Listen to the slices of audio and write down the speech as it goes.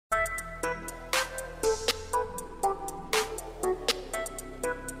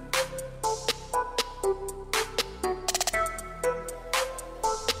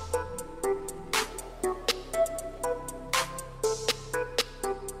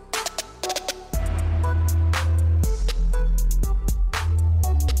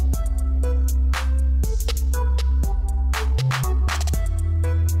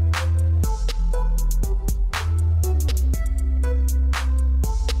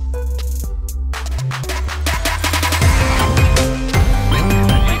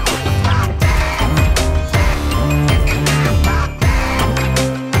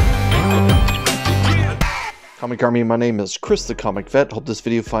Comic Army. My name is Chris the Comic Vet. Hope this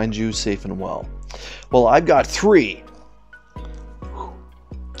video finds you safe and well. Well, I've got three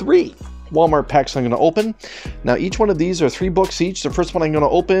Walmart packs I'm going to open. Now, each one of these are 3 books each. The first one I'm going to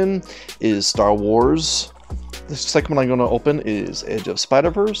open is Star Wars. The second one I'm going to open is Edge of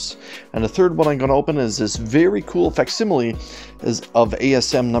Spider-Verse. And the third one I'm going to open is this very cool facsimile of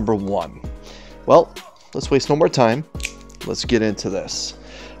ASM number 1. Well, let's waste no more time. Let's get into this.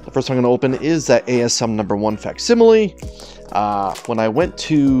 The first one I'm going to open is that ASM number 1 facsimile. When I went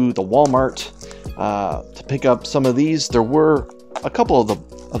to the Walmart to pick up some of these, there were a couple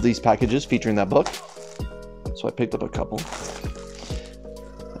of these packages featuring that book. So I picked up a couple.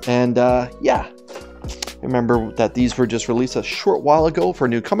 And yeah, remember that these were just released a short while ago for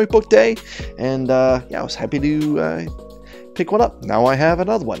New Comic Book Day. And yeah, I was happy to pick one up. Now I have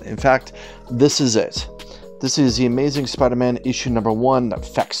another one. In fact, this is it. This is the Amazing Spider-Man issue number 1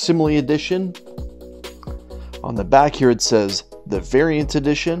 facsimile edition. On the back here it says the variant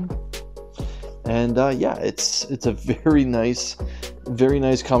edition. And yeah, it's a very nice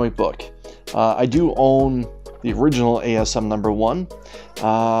comic book. I do own the original ASM number 1.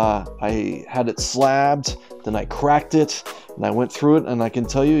 I had it slabbed, then I cracked it, and I went through it, and I can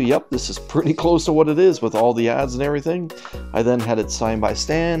tell you, yep, this is pretty close to what it is with all the ads and everything. I then had it signed by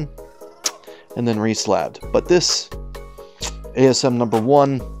Stan, and then re-slabbed. But this, ASM number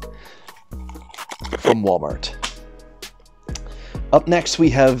 1 from Walmart. Up next we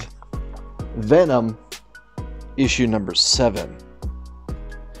have Venom issue number 7.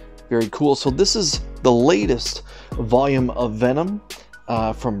 Very cool. So this is the latest volume of Venom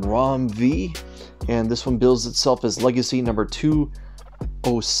from Rom V, and this one bills itself as Legacy number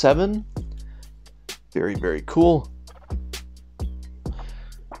 207. Very cool.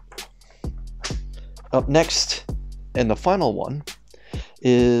 Up next, and the final one,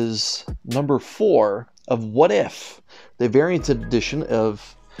 is number 4 of What If, the variant edition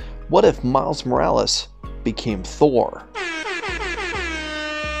of What If Miles Morales became Thor.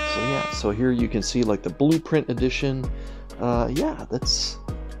 So yeah, so here you can see like the blueprint edition. Yeah, that's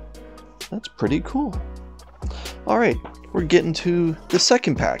pretty cool. All right, we're getting to the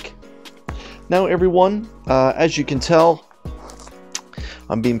second pack. Now everyone, as you can tell,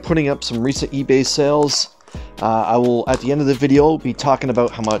 I'm putting up some recent eBay sales. I will, at the end of the video, be talking about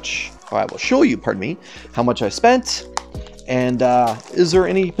how much, or I will show you, pardon me, how much I spent, and is there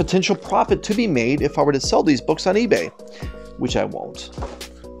any potential profit to be made if I were to sell these books on eBay, which I won't.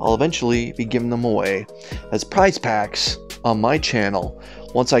 I'll eventually be giving them away as prize packs on my channel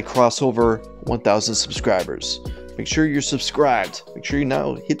once I cross over 1,000 subscribers. Make sure you're subscribed. Make sure you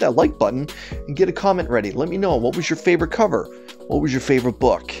now hit that like button and get a comment ready. Let me know, what was your favorite cover? What was your favorite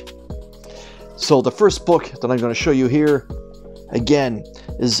book? So the first book that I'm going to show you here, again,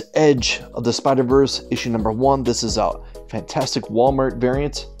 is Edge of the Spider-Verse issue number 1. This is a fantastic Walmart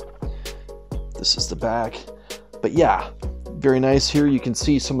variant. This is the back. But yeah, very nice. Here you can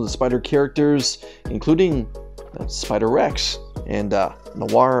see some of the Spider characters, including Spider-Rex and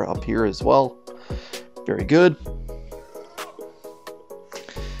Noir up here as well. Very good.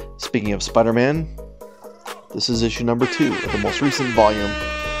 Speaking of Spider-Man, this is issue number 2 of the most recent volume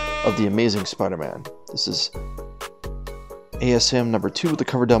of The Amazing Spider-Man. This is ASM number 2 with the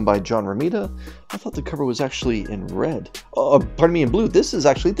cover done by John Romita. I thought the cover was actually in red. Oh, pardon me, in blue. This is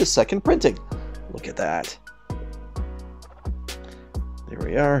actually the second printing. Look at that. There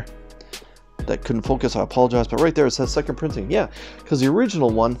we are. That couldn't focus, I apologize, but right there it says second printing. Yeah, because the original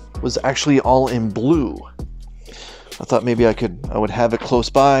one was actually all in blue. I thought maybe I would have it close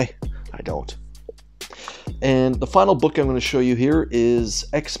by. I don't. And the final book I'm going to show you here is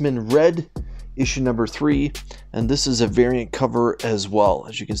X-Men Red, issue number 3, and this is a variant cover as well.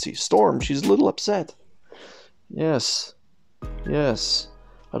 As you can see, Storm, she's a little upset. Yes.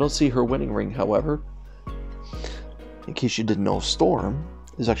 I don't see her wedding ring, however. In case you didn't know, Storm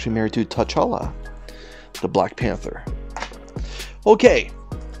is actually married to T'Challa, the Black Panther. Okay,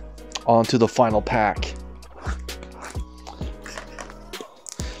 on to the final pack.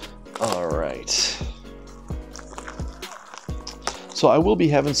 Alright. So I will be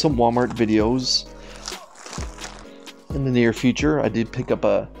having some Walmart videos in the near future. I did pick up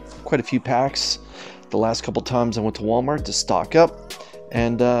quite a few packs the last couple times I went to Walmart to stock up.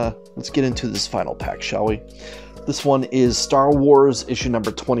 And let's get into this final pack, shall we? This one is Star Wars issue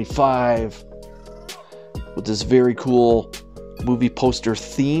number 25 with this very cool movie poster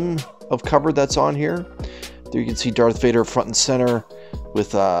theme of cover that's on here. There you can see Darth Vader front and center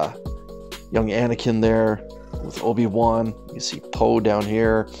with young Anakin there with Obi-Wan. You see Poe down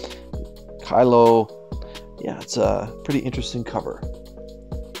here, Kylo. Yeah, it's a pretty interesting cover.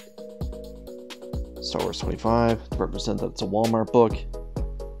 Star Wars 25 to represent that it's a Walmart book.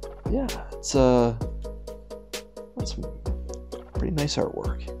 Yeah, it's that's some pretty nice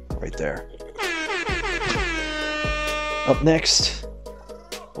artwork right there. Up next,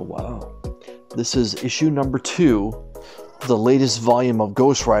 oh wow, this is issue number 2 of the latest volume of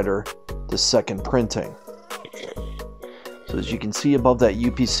Ghost Rider, the second printing. So as you can see above that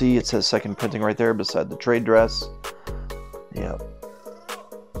UPC, it says second printing right there beside the trade dress. Yeah,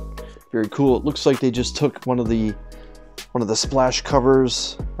 very cool. It looks like they just took one of the splash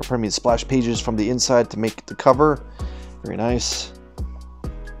covers, or pardon me, splash pages from the inside to make the cover. Very nice.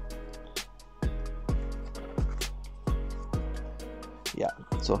 Yeah,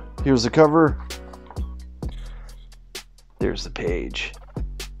 so here's the cover. There's the page.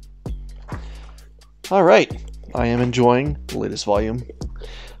 All right, I am enjoying the latest volume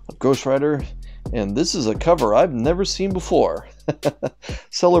of Ghost Rider, and this is a cover I've never seen before.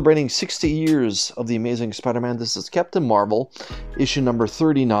 Celebrating 60 years of the Amazing Spider-Man. This is Captain Marvel, issue number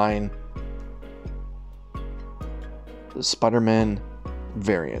 39. The Spider-Man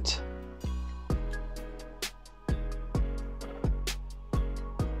variant.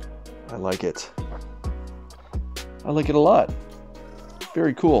 I like it. I like it a lot.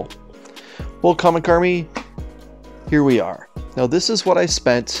 Very cool. Well, Comic Army, here we are. Now, this is what I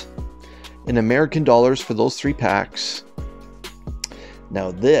spent in American dollars for those 3 packs.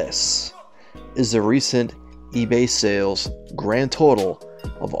 Now, this is the recent eBay sales grand total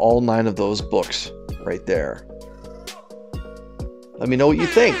of all 9 of those books right there. Let me know what you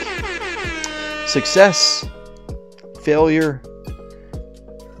think. Success, failure,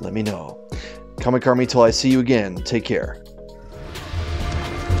 let me know. Comic Army, till I see you again, take care.